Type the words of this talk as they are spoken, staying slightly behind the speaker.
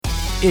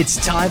It's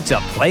time to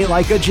play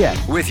like a Jet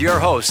with your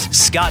host,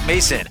 Scott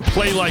Mason.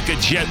 Play like a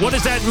Jet. What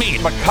does that mean?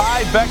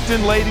 Mekhi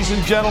Becton, ladies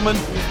and gentlemen.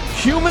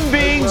 Human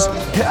beings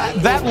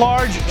that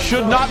large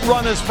should not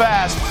run as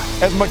fast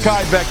as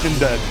Mekhi Becton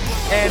did.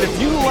 And if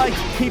you like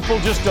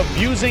people just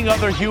abusing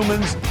other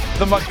humans,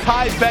 the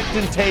Mekhi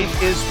Becton tape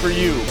is for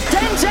you.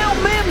 Denzel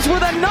Mims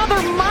with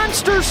another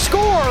monster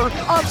score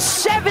of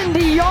 70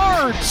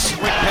 yards.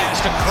 Quick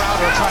pass to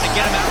Crowder, trying to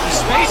get him out of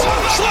space.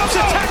 Slows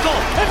a tackle,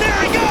 and there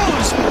he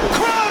goes.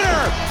 Crowder!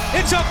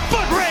 It's a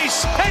foot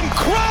race, and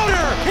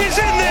Crowder is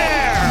in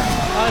there.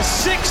 A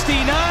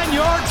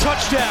 69-yard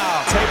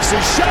touchdown. Takes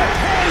a shot.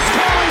 Here's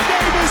Corey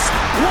Davis,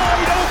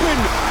 wide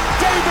open.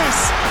 Davis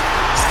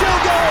still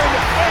going,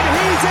 and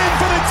he's in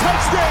for the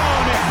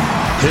touchdown.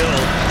 Hill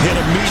hit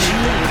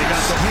immediately when he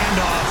got the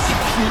handoff.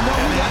 You know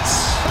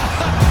that's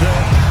the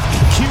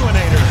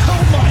Q-inator.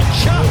 Oh my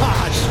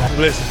gosh.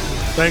 Listen,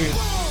 thank you.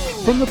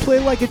 From the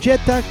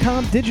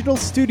PlayLikeAJet.com digital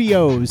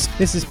studios,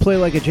 this is Play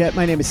Like a Jet.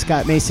 My name is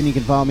Scott Mason. You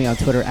can follow me on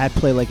Twitter at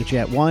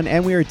PlayLikeAJet1,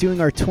 and we are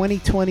doing our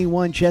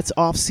 2021 Jets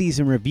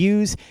offseason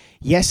reviews.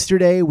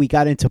 Yesterday, we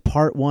got into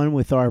part one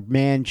with our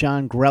man,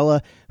 John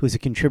Grella, who's a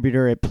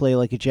contributor at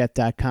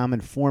PlayLikeAJet.com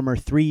and former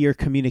 3-year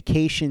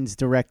communications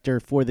director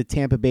for the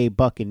Tampa Bay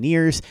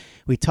Buccaneers.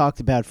 We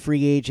talked about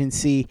free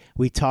agency.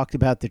 We talked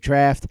about the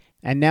draft.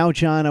 And now,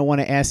 John, I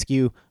want to ask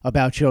you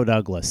about Joe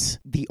Douglas,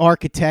 the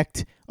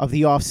architect of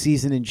the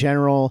offseason in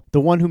general,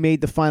 the one who made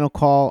the final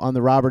call on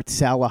the Robert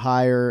Saleh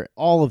hire,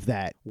 all of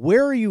that.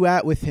 Where are you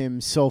at with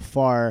him so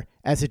far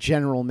as a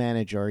general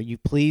manager? Are you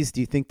pleased?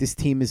 Do you think this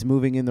team is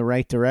moving in the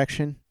right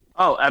direction?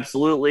 Oh,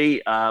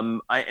 absolutely.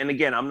 And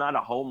again, I'm not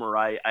a homer.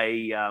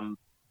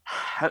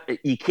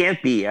 You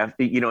can't be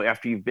after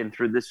you've been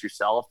through this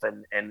yourself,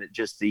 and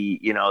just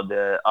the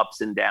ups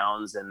and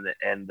downs and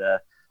the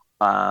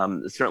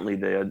certainly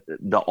the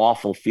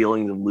awful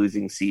feelings of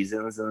losing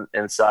seasons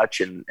and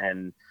such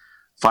and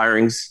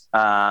firings.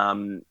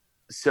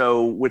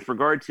 So with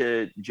regard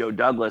to Joe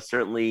Douglas,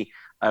 certainly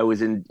I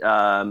was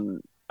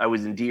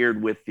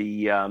endeared with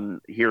the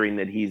hearing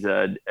that he's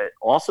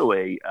also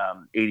a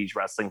 80s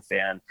wrestling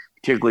fan,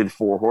 particularly the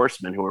Four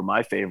Horsemen, who are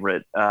my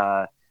favorite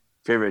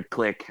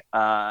clique.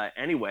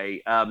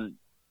 Anyway,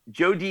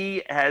 Joe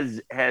D has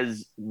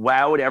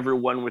wowed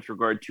everyone with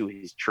regard to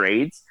his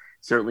trades.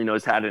 Certainly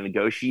knows how to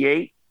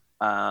negotiate.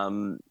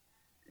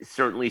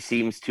 Certainly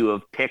seems to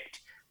have picked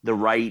the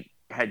right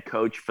head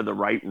coach for the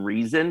right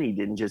reason. He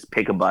didn't just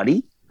pick a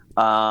buddy,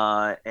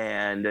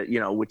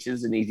 which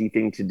is an easy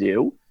thing to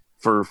do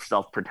for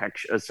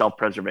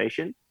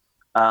self-preservation.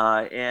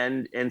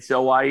 And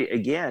so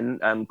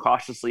I'm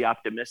cautiously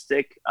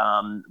optimistic.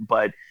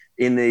 But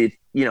in the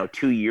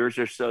 2 years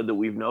or so that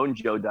we've known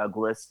Joe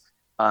Douglas,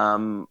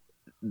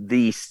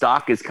 the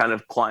stock has kind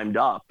of climbed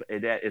up.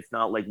 It's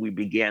not like we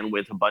began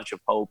with a bunch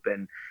of hope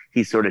and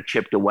he sort of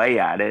chipped away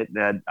at it.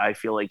 I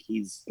feel like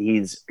he's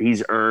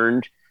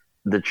earned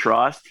the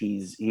trust.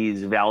 He's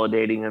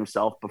validating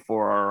himself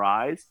before our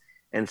eyes,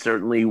 and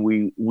certainly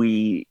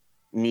we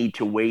need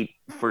to wait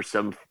for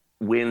some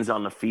wins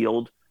on the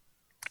field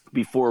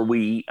before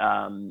we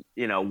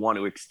want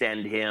to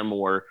extend him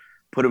or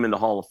put him in the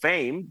Hall of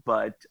Fame.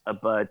 But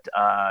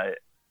I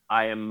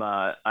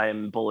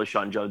am bullish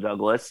on Joe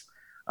Douglas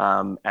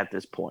at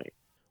this point.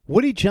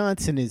 Woody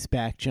Johnson is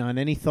back, John.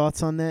 Any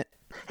thoughts on that?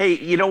 Hey,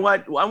 you know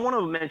what? I want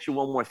to mention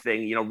one more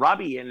thing.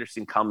 Robbie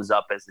Anderson comes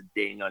up as a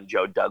ding on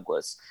Joe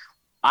Douglas.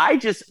 I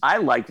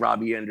like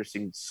Robbie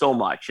Anderson so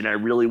much, and I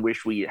really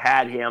wish we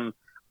had him.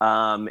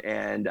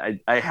 And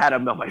I had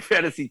him on my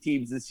fantasy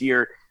teams this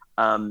year.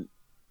 But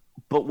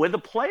with a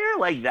player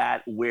like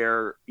that,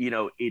 where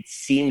it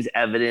seems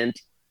evident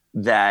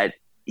that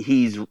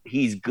he's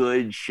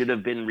good, should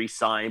have been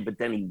re-signed, but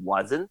then he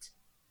wasn't.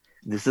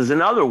 This is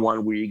another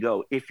one where you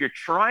go, if you're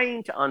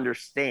trying to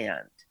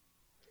understand,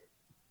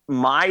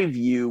 my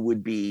view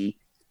would be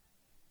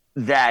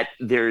that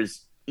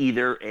there's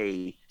either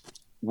a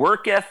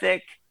work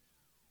ethic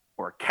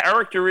or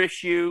character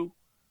issue,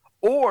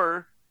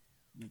 or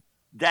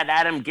that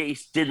Adam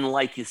Gase didn't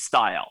like his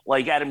style.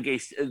 Like Adam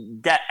Gase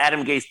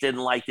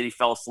didn't like that he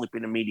fell asleep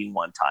in a meeting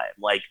one time.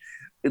 Like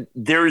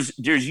there's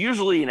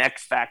usually an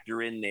X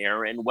factor in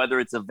there, and whether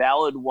it's a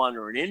valid one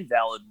or an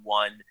invalid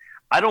one,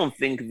 I don't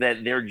think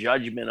that their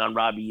judgment on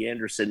Robbie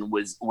Anderson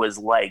was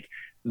like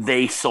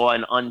they saw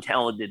an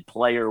untalented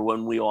player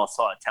when we all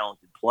saw a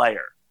talented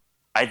player.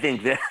 I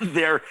think that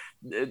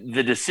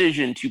the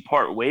decision to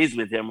part ways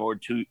with him or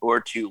to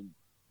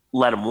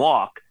let him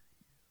walk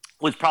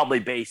was probably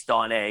based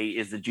on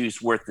is the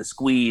juice worth the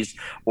squeeze,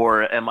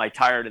 or am I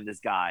tired of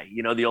this guy?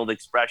 The old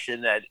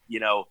expression that,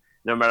 no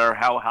matter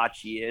how hot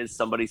she is,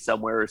 somebody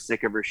somewhere is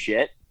sick of her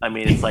shit. I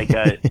mean, it's like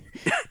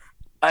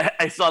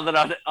I saw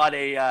that on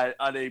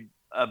a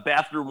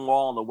bathroom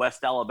wall in the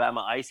West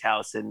Alabama Ice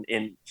House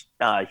in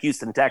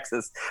Houston,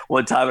 Texas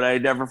one time, and I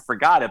never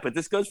forgot it. But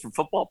this goes for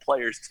football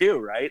players too,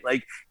 right?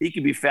 Like he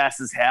can be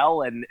fast as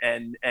hell and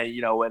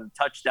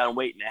touchdown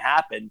waiting to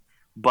happen.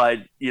 But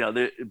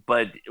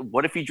but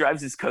what if he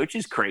drives his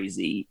coaches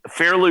crazy,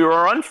 fairly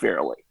or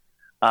unfairly?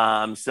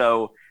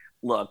 So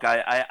look,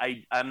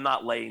 I'm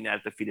not laying that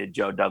at the feet of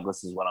Joe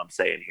Douglas is what I'm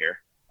saying here.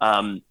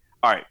 All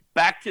right,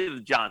 back to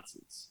the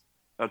Johnsons.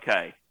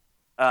 Okay.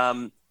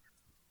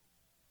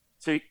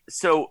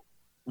 So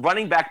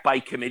running back by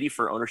committee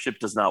for ownership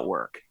does not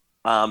work.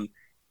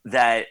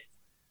 That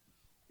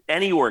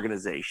any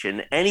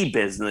organization, any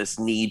business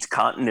needs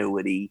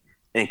continuity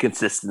and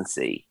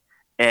consistency.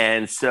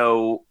 And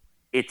so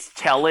it's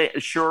telling.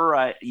 Sure,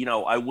 I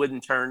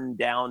wouldn't turn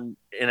down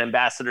an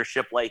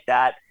ambassadorship like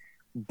that,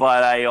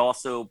 but I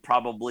also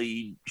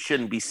probably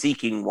shouldn't be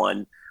seeking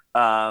one.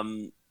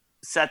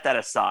 Set that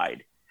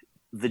aside.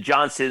 The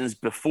Johnsons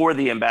before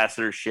the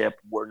ambassadorship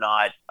were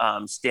not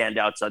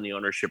standouts on the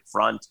ownership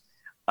front.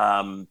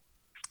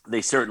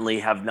 They certainly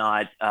have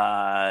not.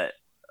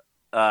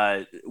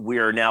 We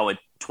are now at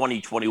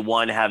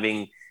 2021,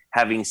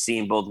 having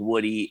seen both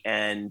Woody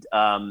and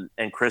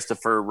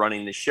Christopher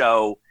running the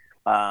show.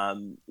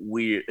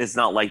 It's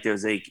not like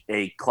there's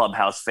a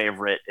clubhouse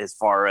favorite as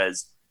far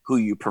as who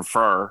you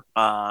prefer.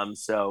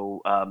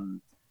 So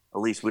at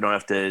least we don't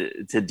have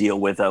to deal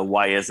with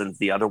why isn't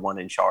the other one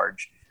in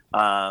charge.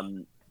 The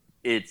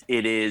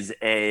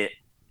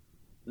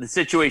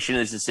situation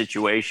is a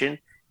situation.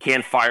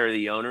 Can't fire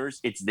the owners.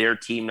 It's their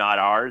team, not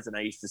ours. And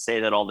I used to say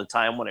that all the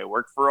time when I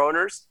worked for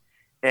owners.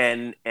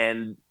 And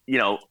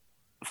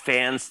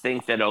fans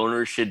think that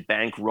owners should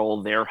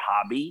bankroll their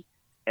hobby.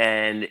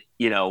 And,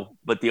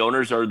 but the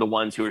owners are the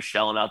ones who are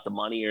shelling out the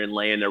money and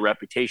laying their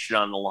reputation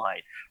on the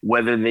line.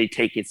 Whether they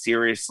take it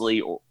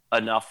seriously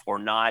enough or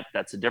not,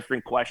 that's a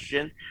different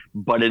question.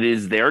 But it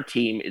is their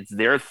team. It's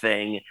their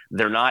thing.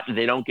 They're not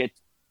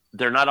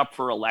up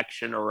for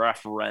election or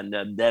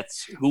referendum.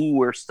 That's who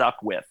we're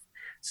stuck with.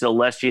 So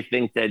unless you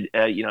think that,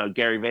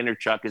 Gary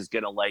Vaynerchuk is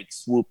going to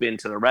swoop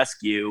into the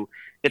rescue,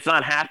 it's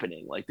not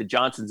happening. The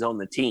Johnsons own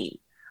the team.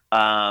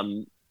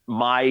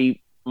 My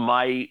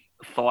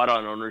thought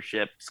on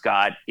ownership,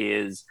 Scott,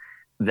 is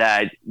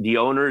that the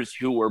owners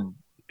who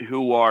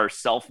are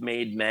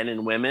self-made men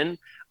and women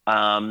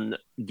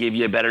give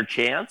you a better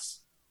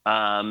chance.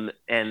 And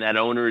that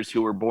owners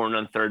who were born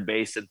on third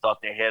base and thought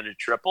they had a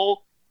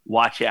triple,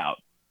 watch out.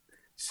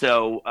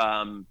 So,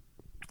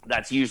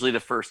 that's usually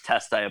the first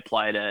test I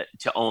apply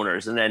to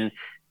owners. And then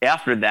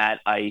after that,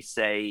 I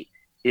say,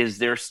 is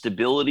there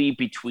stability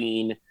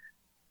between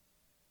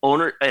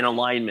an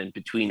alignment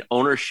between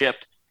ownership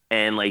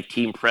and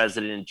team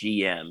president and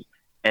GM,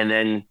 and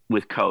then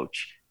with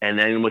coach, and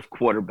then with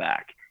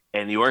quarterback,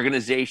 and the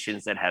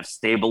organizations that have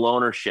stable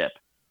ownership,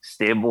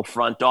 stable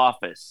front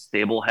office,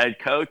 stable head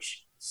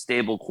coach,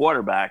 stable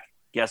quarterback,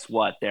 guess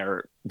what?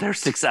 They're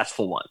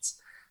successful ones.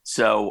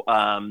 So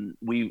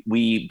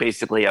we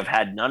basically have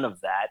had none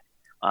of that.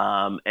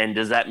 And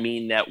does that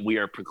mean that we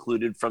are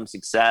precluded from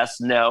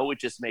success? No, it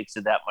just makes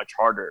it that much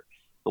harder.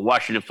 The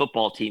Washington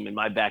football team in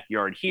my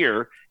backyard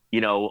here,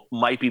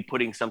 might be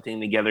putting something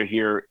together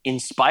here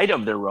in spite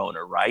of their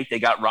owner, right? They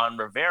got Ron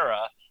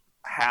Rivera.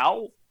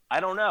 How?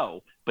 I don't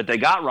know. But they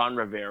got Ron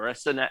Rivera,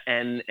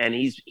 and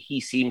he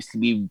seems to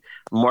be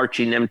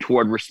marching them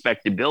toward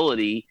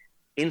respectability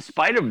in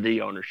spite of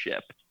the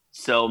ownership.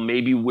 So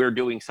maybe we're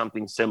doing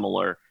something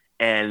similar,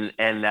 and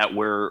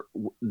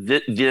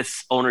that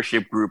this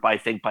ownership group, I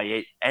think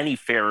by any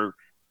fair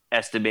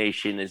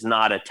estimation, is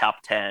not a top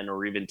 10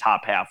 or even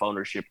top half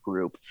ownership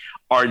group.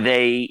 Are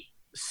they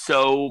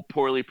so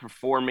poorly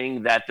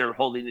performing that they're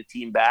holding the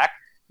team back?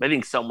 I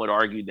think some would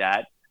argue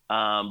that,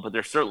 but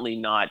they're certainly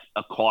not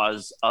a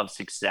cause of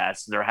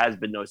success. There has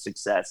been no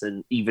success,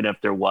 and even if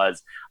there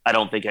was, I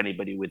don't think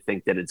anybody would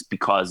think that it's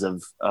because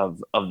of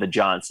the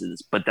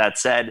Johnsons. But that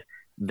said,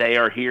 they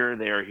are here.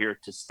 They are here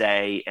to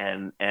stay,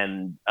 and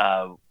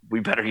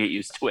we better get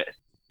used to it.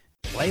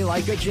 Play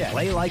like a Jet.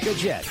 Play like a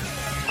Jet.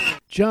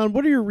 John,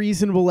 what are your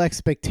reasonable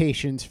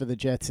expectations for the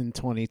Jets in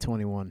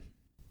 2021?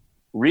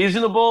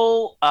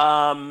 Reasonable.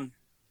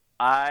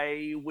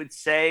 I would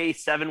say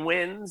 7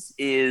 wins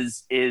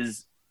is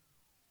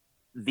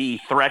the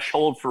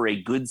threshold for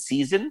a good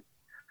season.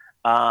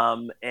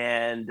 And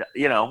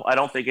I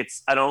don't think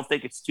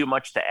it's too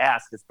much to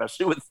ask,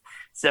 especially with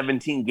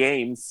 17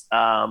 games,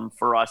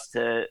 for us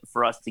to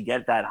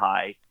get that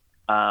high.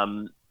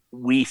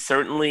 We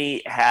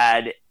certainly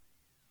had,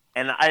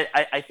 and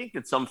I think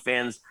that some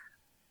fans,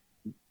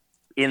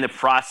 in the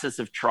process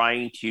of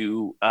trying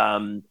to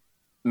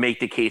make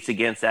the case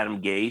against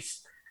Adam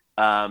Gase,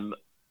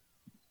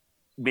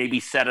 maybe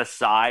set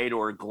aside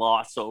or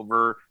gloss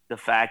over the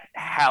fact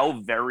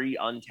how very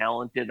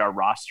untalented our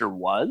roster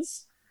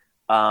was.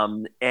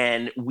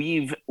 And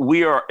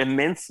we are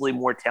immensely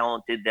more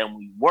talented than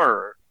we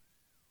were.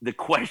 The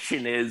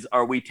question is,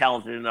 are we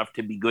talented enough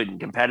to be good and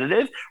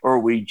competitive, or are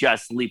we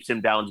just leaps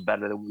and bounds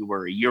better than we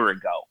were a year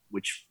ago,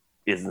 which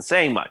isn't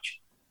saying much.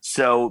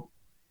 So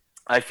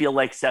I feel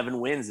like 7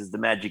 wins is the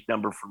magic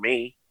number for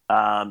me,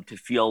 to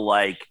feel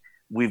like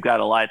we've got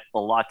a lot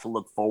to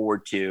look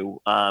forward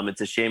to.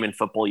 It's a shame in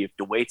football you have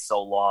to wait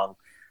so long.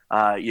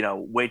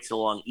 Wait so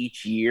long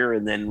each year,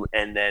 and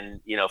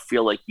then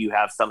feel like you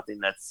have something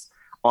that's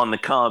on the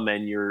come,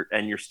 and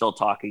you're still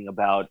talking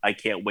about, I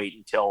can't wait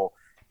until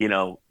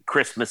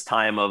Christmas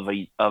time of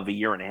a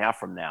year and a half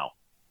from now.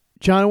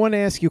 John, I want to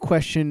ask you a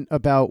question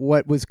about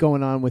what was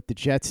going on with the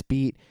Jets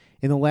beat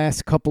in the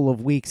last couple of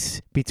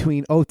weeks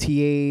between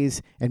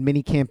OTAs and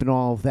minicamp and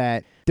all of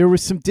that. There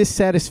was some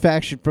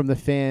dissatisfaction from the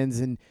fans,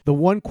 and the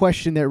one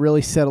question that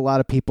really set a lot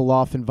of people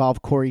off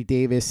involved Corey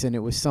Davis, and it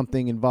was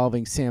something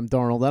involving Sam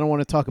Darnold. I don't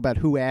want to talk about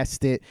who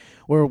asked it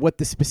or what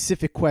the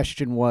specific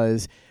question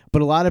was,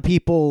 but a lot of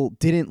people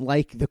didn't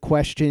like the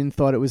question,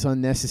 thought it was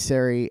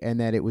unnecessary, and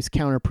that it was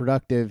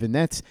counterproductive, and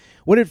that's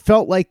what it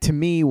felt like to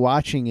me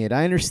watching it.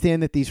 I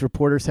understand that these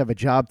reporters have a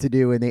job to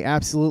do, and they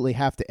absolutely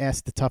have to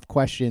ask the tough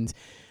questions,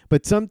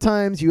 but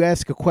sometimes you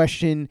ask a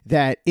question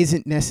that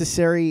isn't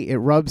necessary, it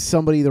rubs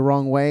somebody the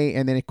wrong way,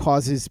 and then it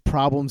causes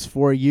problems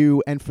for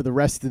you and for the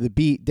rest of the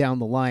beat down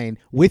the line.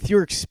 With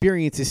your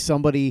experience as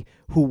somebody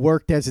who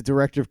worked as a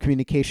director of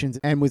communications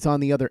and was on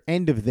the other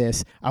end of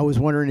this, I was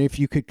wondering if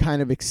you could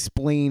kind of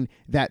explain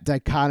that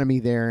dichotomy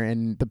there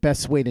and the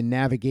best way to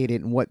navigate it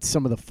and what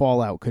some of the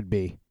fallout could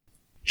be.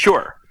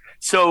 Sure.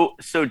 So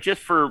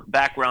just for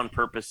background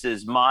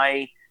purposes,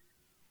 my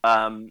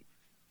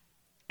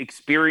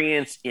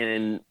experience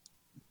in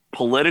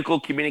political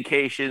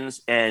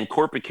communications and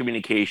corporate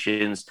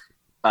communications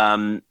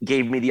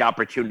gave me the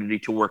opportunity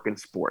to work in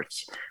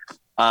sports.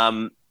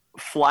 Press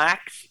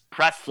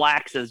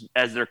flacks,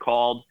 as they're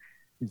called,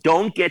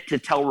 don't get to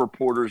tell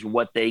reporters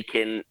what they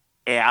can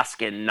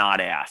ask and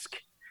not ask,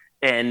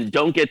 and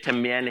don't get to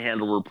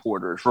manhandle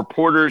reporters.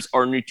 Reporters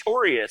are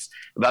notorious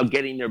about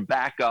getting their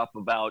back up,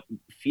 about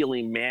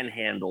feeling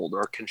manhandled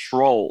or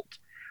controlled,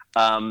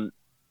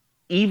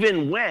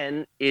 even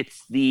when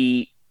it's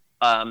the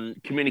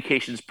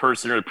communications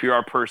person or the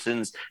PR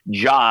person's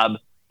job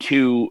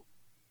to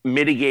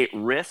mitigate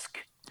risk,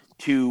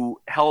 to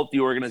help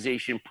the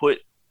organization put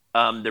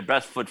their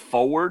best foot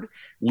forward,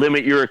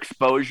 limit your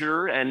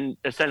exposure, and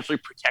essentially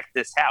protect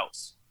this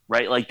house,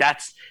 right? Like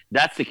that's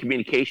the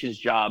communications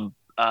job.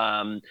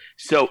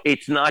 So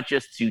it's not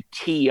just to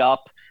tee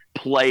up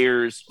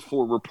players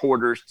for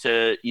reporters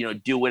to,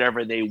 do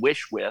whatever they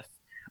wish with.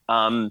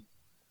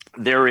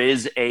 There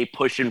is a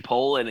push and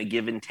pull and a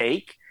give and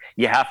take.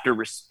 You have to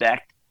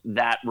respect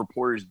that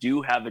reporters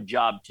do have a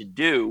job to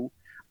do.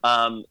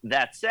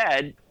 That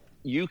said,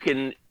 you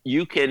can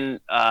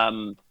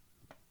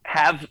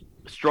have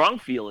strong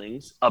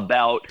feelings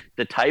about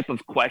the type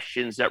of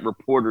questions that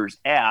reporters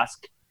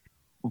ask,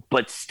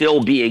 but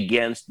still be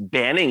against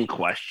banning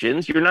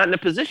questions. You're not in a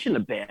position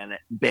to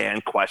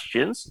ban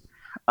questions.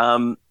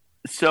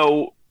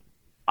 So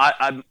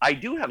I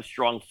do have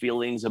strong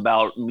feelings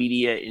about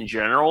media in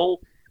general,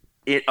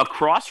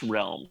 across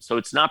realms. So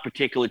it's not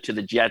particular to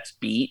the Jets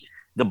beat,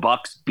 the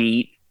Bucks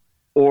beat,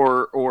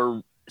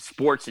 or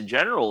sports in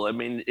general. I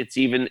mean,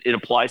 it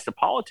applies to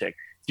politics.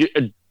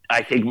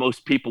 I think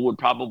most people would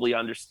probably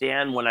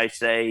understand when I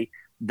say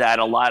that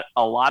a lot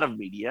of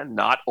media,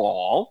 not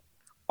all,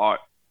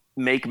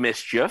 make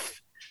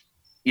mischief,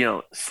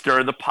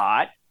 stir the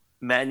pot,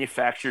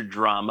 manufacture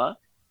drama,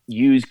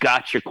 use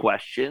gotcha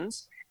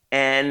questions,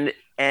 and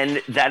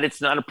that it's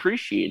not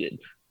appreciated.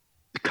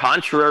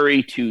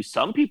 Contrary to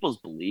some people's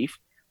belief,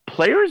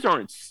 players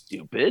aren't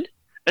stupid,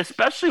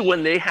 especially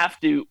when they have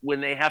to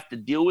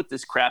deal with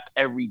this crap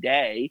every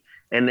day,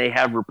 and they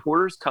have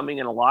reporters coming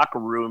in a locker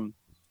room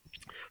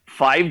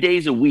 5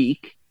 days a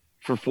week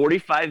for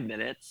 45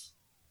 minutes,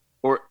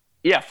 4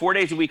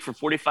 days a week for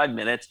 45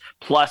 minutes,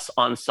 plus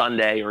on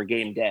Sunday or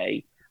game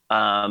day.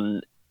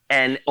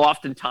 And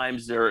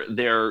oftentimes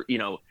they're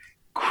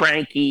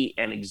cranky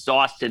and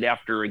exhausted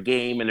after a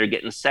game, and they're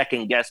getting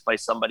second guessed by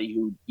somebody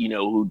who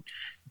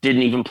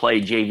didn't even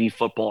play JV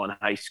football in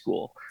high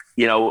school.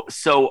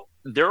 So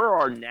there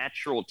are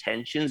natural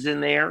tensions in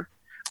there.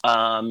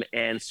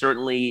 And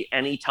certainly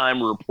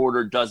anytime a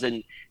reporter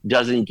doesn't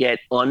get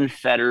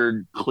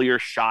unfettered, clear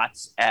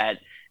shots at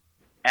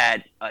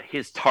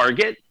his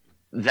target,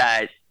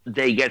 that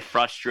they get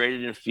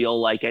frustrated and feel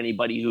like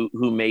anybody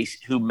who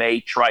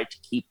may try to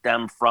keep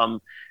them from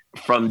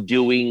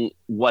doing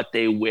what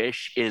they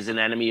wish is an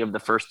enemy of the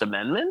First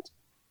Amendment.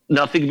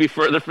 Nothing could be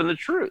further from the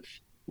truth,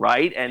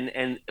 right?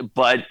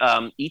 But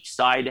each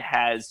side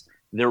has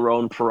their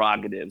own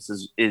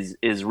prerogatives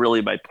is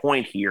really my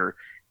point here.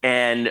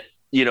 And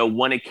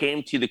when it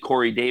came to the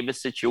Corey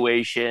Davis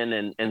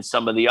situation and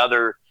some of the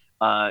other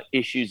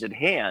issues at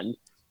hand,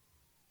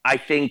 I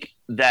think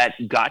that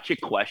gotcha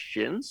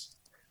questions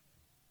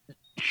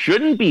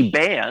shouldn't be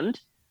banned,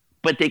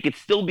 but they could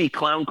still be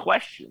clown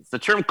questions. The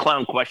term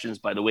clown questions,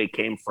 by the way,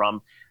 came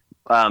from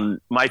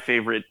my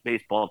favorite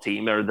baseball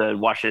team, or the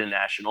Washington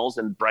Nationals,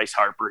 and Bryce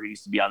Harper, who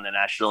used to be on the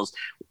Nationals,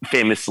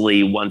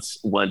 famously once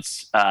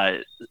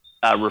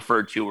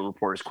referred to a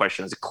reporter's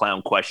question as a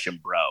clown question,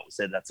 bro.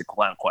 Said that's a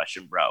clown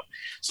question, bro.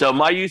 So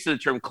my use of the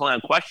term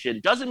clown question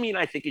doesn't mean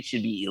I think it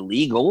should be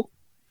illegal,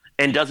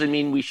 and doesn't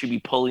mean we should be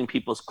pulling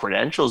people's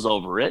credentials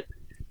over it.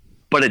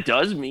 But it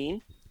does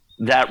mean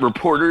that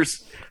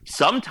reporters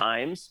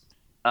sometimes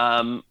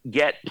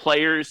get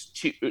players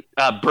to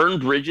burn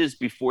bridges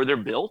before they're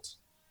built.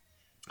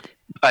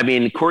 I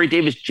mean, Corey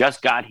Davis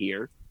just got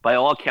here. By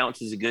all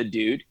accounts, is a good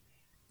dude.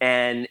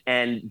 And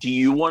do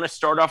you want to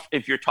start off,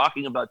 if you're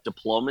talking about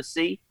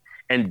diplomacy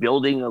and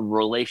building a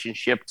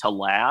relationship to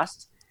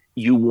last,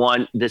 you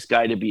want this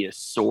guy to be a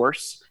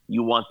source.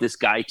 You want this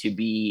guy to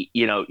be,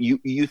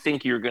 you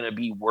think you're going to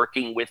be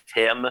working with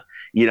him,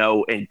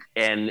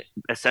 and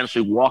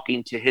essentially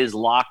walking to his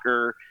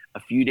locker a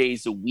few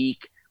days a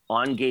week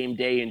on game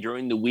day and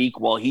during the week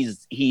while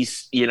he's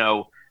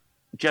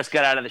just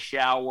got out of the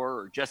shower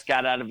or just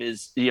got out of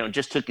his,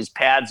 just took his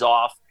pads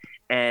off.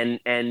 And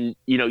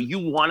you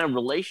want a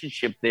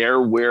relationship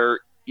there where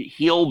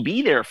he'll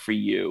be there for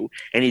you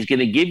and he's going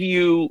to give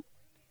you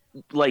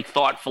like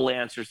thoughtful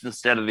answers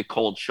instead of the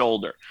cold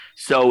shoulder.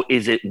 So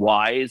is it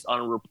wise on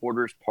a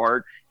reporter's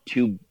part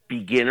to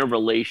begin a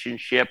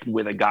relationship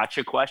with a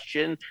gotcha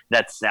question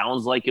that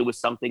sounds like it was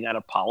something out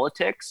of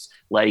politics?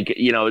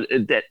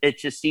 That it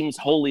just seems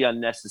wholly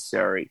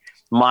unnecessary.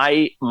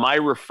 My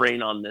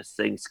refrain on this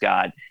thing,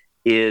 Scott,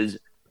 is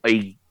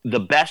the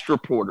best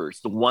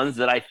reporters, the ones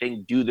that I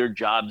think do their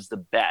jobs the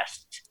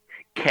best,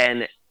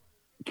 can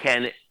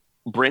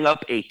bring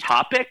up a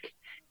topic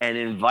and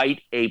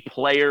invite a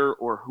player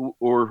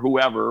or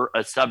whoever,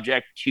 a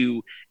subject,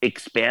 to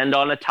expand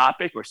on a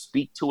topic or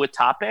speak to a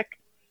topic.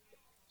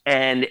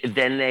 And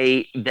then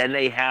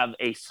they have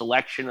a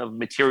selection of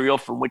material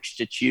from which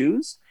to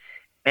choose.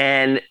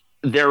 And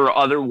there are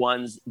other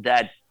ones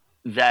that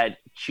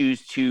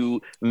choose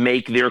to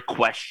make their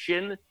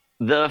question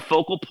the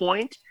focal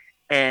point,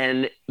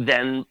 and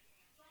then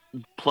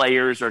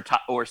players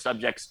or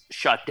subjects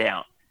shut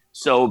down.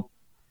 So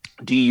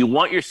do you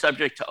want your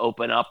subject to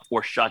open up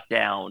or shut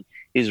down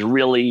is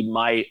really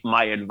my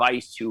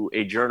advice to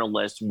a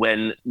journalist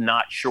when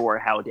not sure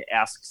how to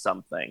ask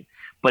something.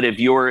 But if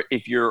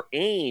your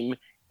aim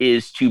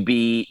is to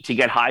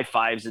get high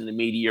fives in the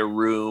media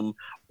room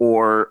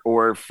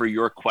or for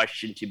your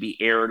question to be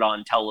aired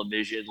on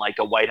television like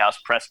a White House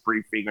press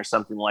briefing or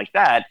something like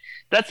that,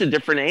 that's a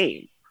different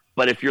aim.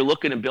 But if you're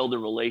looking to build a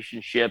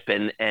relationship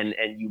and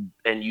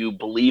you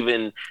believe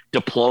in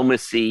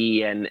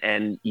diplomacy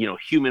and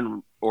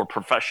human or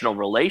professional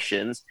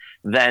relations,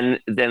 then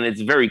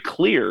it's very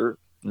clear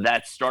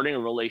that starting a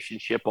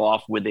relationship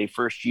off with a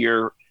first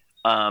year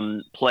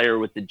player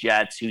with the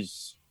Jets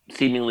who's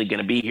seemingly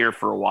going to be here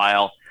for a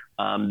while,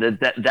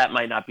 that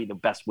might not be the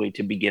best way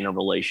to begin a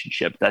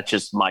relationship. That's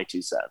just my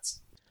 2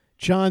 cents.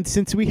 John,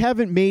 since we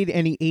haven't made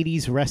any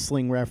 80s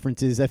wrestling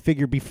references, I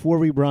figured before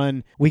we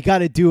run, we got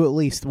to do at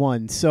least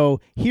one. So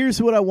here's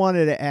what I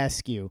wanted to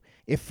ask you.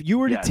 If you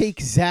were to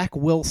take Zach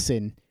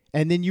Wilson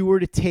and then you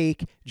were to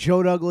take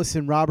Joe Douglas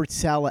and Robert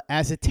Saleh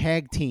as a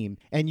tag team,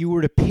 and you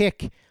were to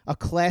pick a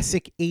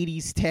classic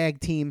 80s tag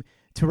team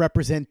to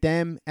represent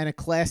them and a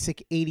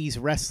classic 80s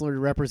wrestler to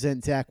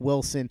represent Zach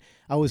Wilson,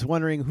 I was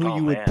wondering who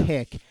you would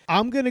pick.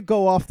 I'm going to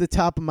go off the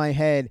top of my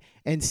head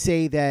and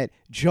say that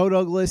Joe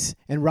Douglas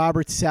and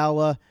Robert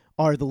Saleh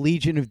are the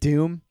Legion of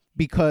Doom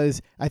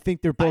because I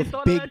think they're both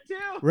big,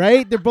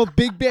 right? They're both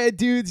big bad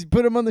dudes.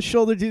 Put them on the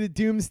shoulder, do the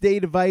doomsday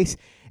device.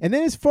 And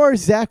then as far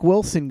as Zach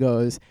Wilson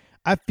goes,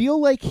 I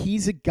feel like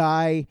he's a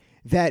guy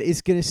that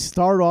is going to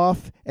start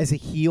off as a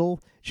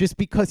heel just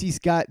because he's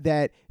got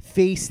that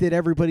face that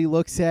everybody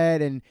looks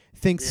at and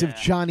thinks of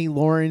Johnny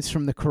Lawrence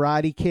from The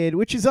Karate Kid,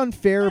 which is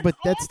unfair, but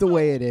that's the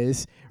way it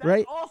is,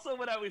 right? That's also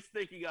what I was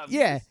thinking of.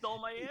 Yeah. You stole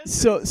my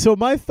answer. So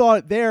my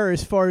thought there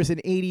as far as an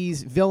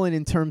 80s villain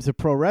in terms of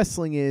pro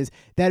wrestling is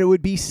that it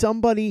would be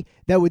somebody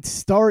that would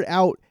start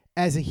out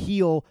as a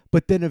heel,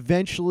 but then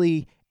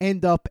eventually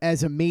end up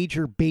as a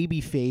major baby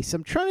face.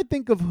 I'm trying to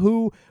think of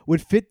who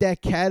would fit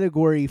that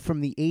category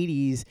from the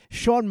 80s.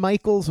 Shawn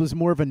Michaels was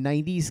more of a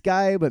 90s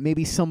guy, but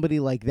maybe somebody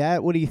like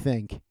that. What do you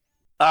think?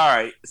 All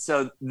right,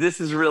 so this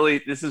is really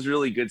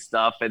good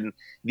stuff, and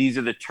these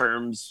are the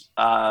terms.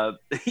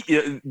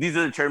 These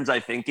are the terms I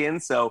think in.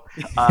 So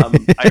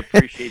I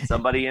appreciate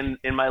somebody in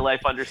my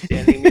life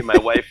understanding me. My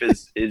wife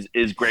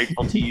is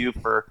grateful to you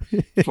for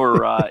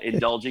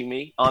indulging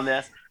me on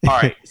this. All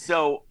right,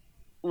 so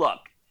look,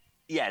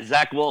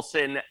 Zach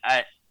Wilson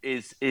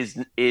is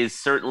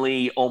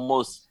certainly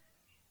almost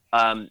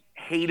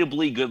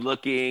hateably good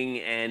looking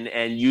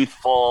and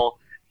youthful.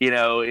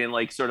 In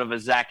like sort of a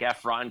Zac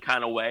Efron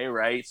kind of way,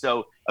 right?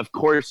 So, of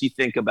course, you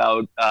think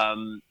about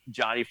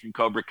Johnny from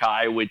Cobra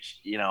Kai, which,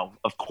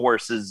 of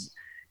course is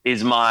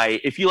my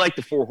 – if you like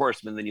the Four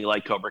Horsemen, then you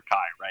like Cobra Kai,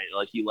 right?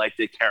 Like you like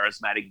the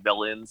charismatic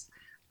villains,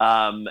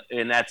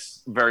 and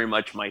that's very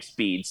much my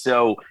speed.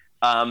 So,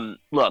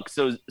 look,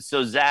 so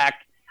Zach,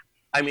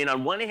 I mean,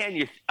 on one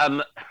hand,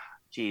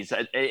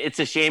 it's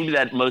a shame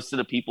that most of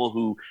the people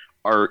who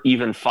are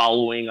even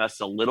following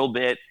us a little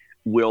bit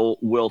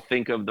will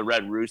think of the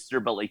Red Rooster,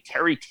 but like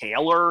Terry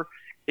Taylor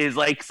is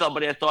like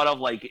somebody I thought of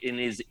like in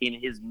his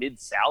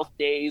Mid-South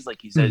days.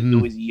 Like he said, he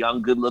was a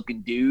young, good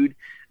looking dude.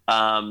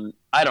 I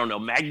don't know,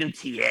 Magnum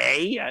TA.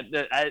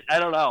 I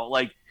don't know.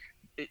 Like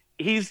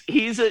he is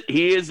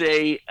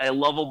a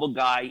lovable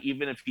guy,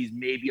 even if he's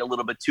maybe a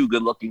little bit too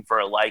good looking for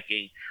a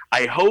liking.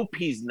 I hope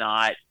he's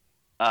not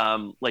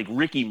like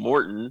Ricky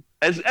Morton.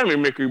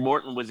 Ricky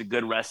Morton was a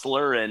good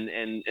wrestler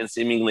and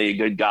seemingly a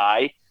good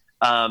guy.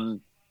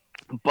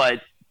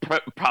 But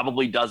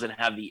probably doesn't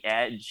have the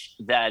edge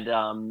that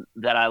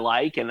I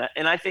like, and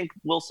I think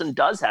Wilson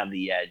does have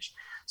the edge.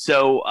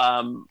 So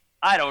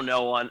I don't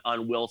know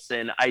on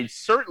Wilson. I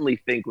certainly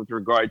think with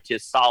regard to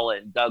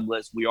Saleh and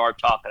Douglas, we are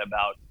talking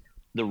about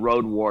the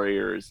Road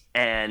Warriors.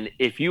 And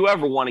if you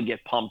ever want to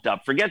get pumped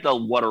up, forget the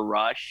What a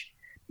Rush.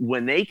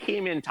 When they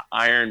came into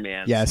Iron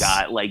Man,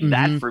 Scott, like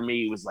that for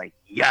me was like,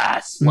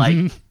 yes,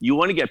 like you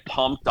want to get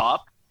pumped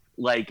up,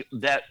 like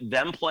that,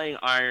 them playing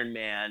Iron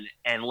Man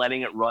and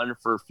letting it run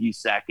for a few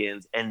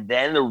seconds. And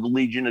then the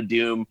Legion of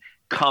Doom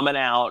coming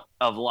out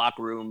of the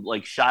locker room,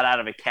 like shot out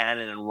of a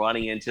cannon and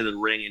running into the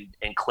ring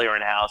and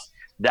clearing house.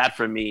 That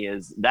for me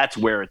that's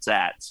where it's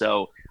at.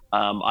 So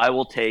I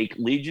will take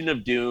Legion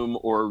of Doom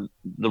or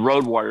the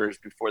Road Warriors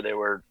before they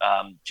were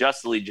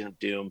just the Legion of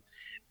Doom.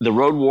 The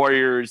Road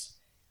Warriors,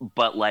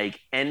 but like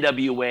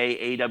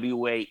NWA,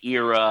 AWA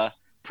era,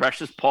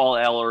 Precious Paul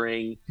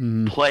Ellering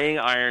playing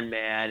Iron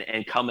Man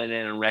and coming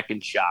in and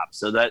wrecking shop.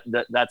 So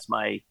that's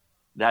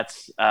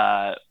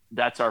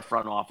our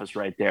front office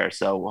right there.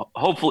 So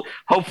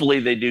hopefully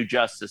they do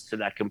justice to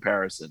that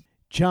comparison.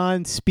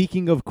 John,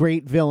 speaking of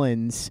great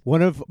villains,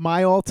 one of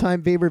my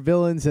all-time favorite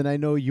villains, and I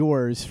know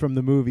yours from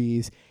the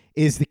movies,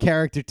 is the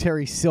character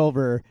Terry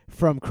Silver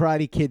from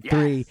Karate Kid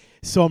 3.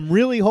 So I'm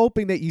really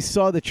hoping that you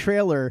saw the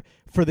trailer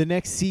for the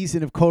next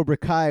season of Cobra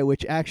Kai,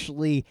 which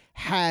actually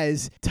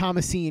has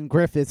Thomasine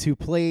Griffiths, who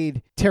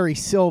played Terry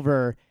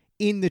Silver,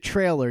 in the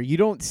trailer. You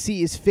don't see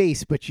his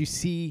face, but you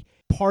see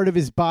part of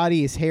his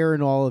body, his hair,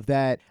 and all of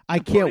that. I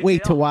can't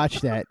wait to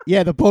watch that.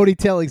 Yeah, the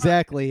ponytail,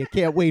 exactly. I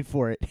can't wait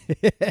for it.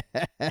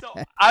 So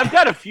I've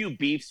got a few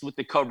beefs with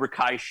the Cobra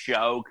Kai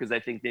show because I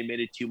think they made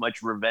it too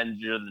much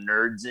Revenge of the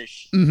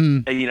Nerds-ish,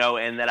 you know,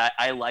 and that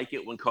I like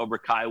it when Cobra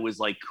Kai was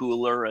like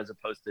cooler as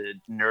opposed to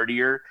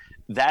nerdier.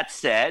 That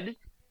said,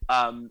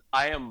 I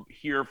am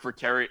here for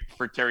Terry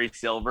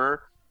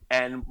Silver,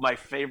 and my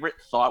favorite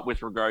thought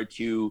with regard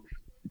to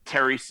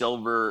Terry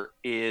Silver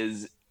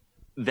is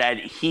that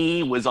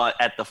he was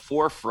at the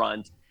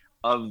forefront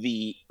of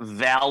the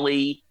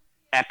Valley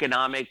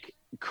economic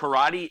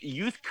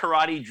youth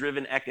karate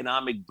driven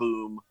economic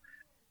boom.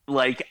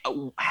 Like,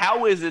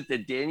 how is it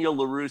that Daniel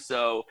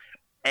LaRusso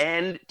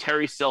and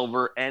Terry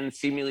Silver and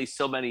seemingly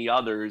so many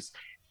others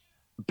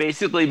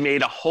basically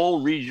made a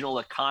whole regional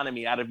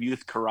economy out of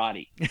youth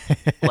karate?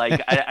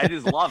 Like, I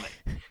just love it.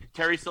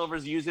 Terry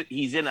Silver's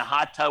he's in a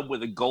hot tub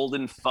with a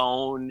golden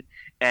phone,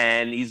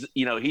 and he's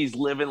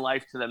living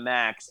life to the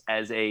max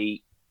as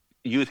a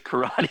youth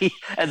karate,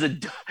 as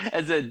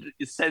a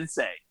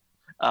sensei.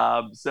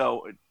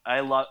 So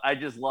I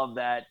just love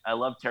that. I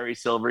love Terry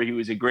Silver. He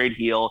was a great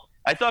heel.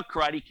 I thought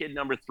Karate Kid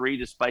 #3,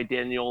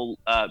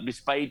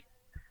 despite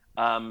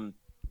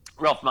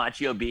Ralph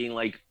Macchio being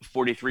like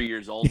 43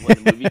 years old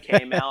when the movie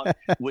came out,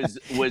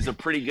 was a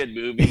pretty good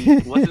movie.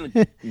 Wasn't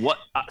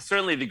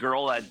certainly the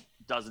girl that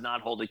does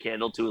not hold a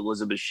candle to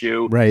Elizabeth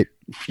Shue. Right.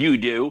 Few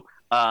do.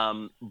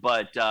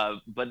 But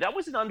that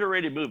was an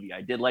underrated movie.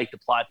 I did like the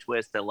plot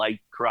twist. I liked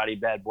Karate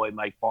Bad Boy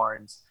Mike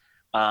Barnes.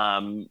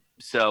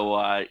 So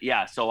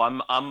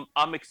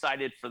I'm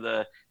excited for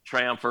the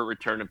triumphant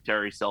return of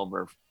Terry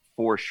Silver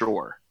for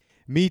sure.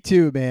 Me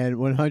too, man.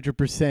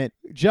 100%.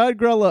 John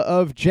Grella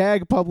of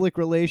JAG Public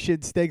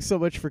Relations, thanks so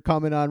much for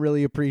coming on.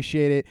 Really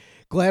appreciate it.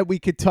 Glad we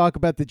could talk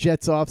about the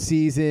Jets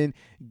offseason,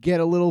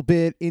 get a little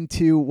bit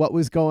into what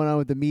was going on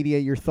with the media,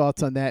 your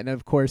thoughts on that, and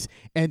of course,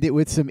 end it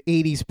with some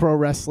 80s pro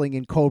wrestling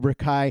and Cobra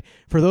Kai.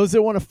 For those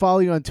that want to follow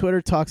you on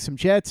Twitter, talk some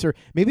Jets, or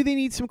maybe they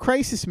need some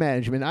crisis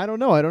management. I don't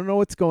know. I don't know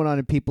what's going on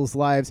in people's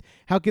lives.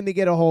 How can they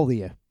get a hold of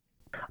you?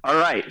 All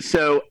right.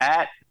 So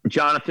at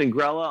Jonathan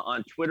Grella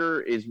on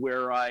Twitter is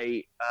where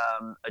I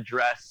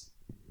address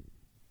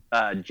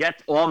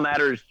Jets, all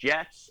matters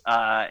Jets,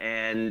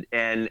 and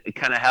kind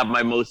of have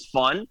my most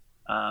fun.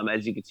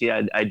 As you can see,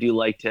 I do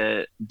like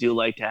to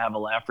have a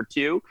laugh or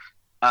two.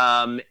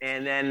 And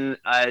then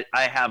I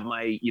have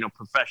my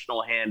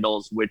professional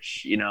handles,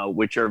 which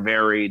are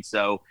varied.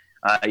 So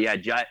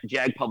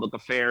Jag Public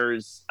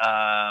Affairs.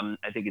 I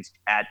think it's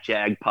at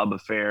Jag Pub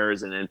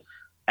Affairs, and then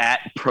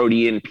at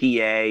Protean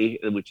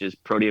PA, which is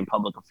Protean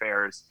Public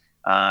Affairs,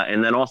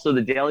 and then also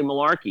the Daily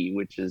Malarkey,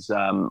 which is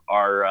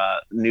our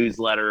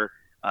newsletter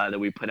that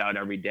we put out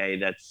every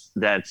day.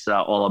 That's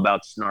all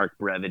about snark,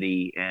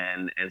 brevity,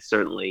 and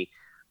certainly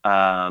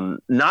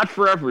not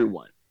for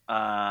everyone.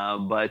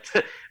 But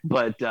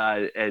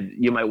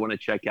you might want to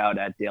check out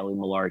at Daily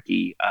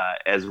Malarkey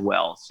as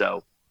well.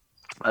 So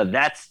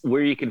that's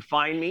where you can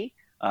find me.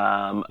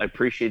 I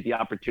appreciate the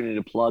opportunity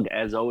to plug,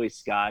 as always,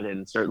 Scott,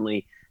 and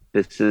certainly.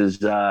 This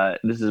is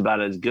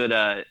about as good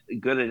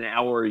an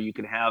hour you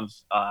can have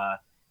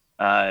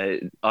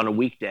on a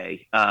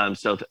weekday.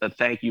 So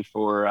thank you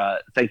for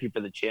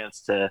the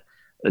chance to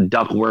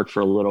duck work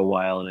for a little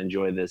while and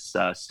enjoy this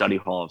study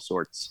hall of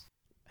sorts.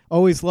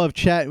 Always love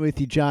chatting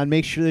with you, John.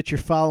 Make sure that you're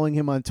following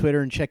him on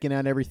Twitter and checking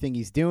out everything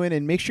he's doing.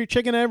 And make sure you're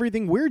checking out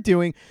everything we're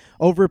doing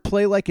over at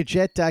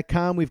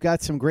playlikeajet.com. We've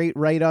got some great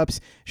write-ups.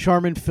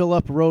 Charmin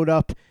Phillip wrote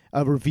up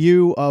a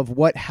review of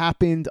what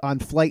happened on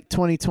Flight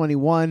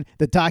 2021,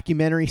 the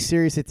documentary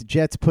series that the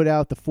Jets put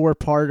out, the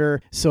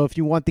 4-parter. So if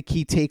you want the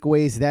key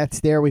takeaways, that's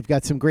there. We've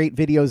got some great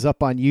videos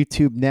up on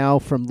YouTube now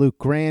from Luke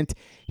Grant.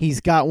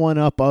 He's got one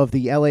up of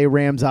the LA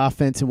Rams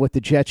offense and what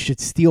the Jets should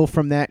steal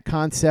from that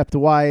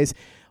concept-wise.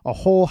 A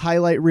whole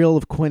highlight reel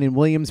of Quinnen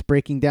Williams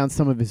breaking down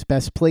some of his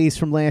best plays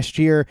from last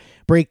year,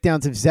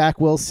 breakdowns of Zach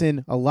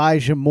Wilson,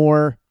 Elijah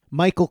Moore,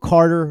 Michael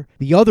Carter,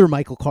 the other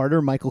Michael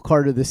Carter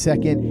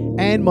II,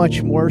 and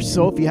much more.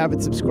 So if you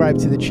haven't subscribed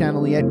to the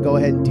channel yet, go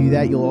ahead and do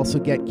that. You'll also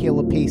get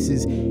Caleb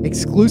Pace's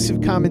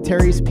exclusive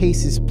commentaries,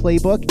 Pace's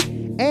Playbook.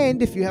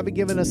 And if you haven't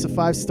given us a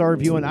 5-star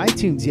review on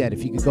iTunes yet,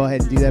 if you could go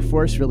ahead and do that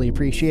for us, really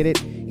appreciate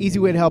it. Easy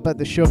way to help out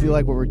the show if you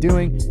like what we're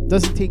doing.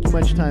 Doesn't take you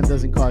much time,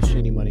 doesn't cost you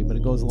any money, but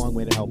it goes a long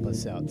way to help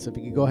us out. So if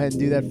you could go ahead and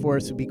do that for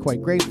us, we'd be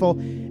quite grateful.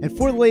 And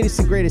for the latest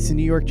and greatest in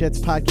New York Jets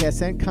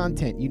podcasts and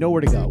content, you know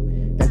where to go.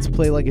 That's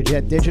Play Like a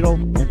Jet Digital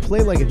and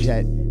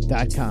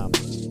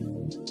PlayLikeAJet.com.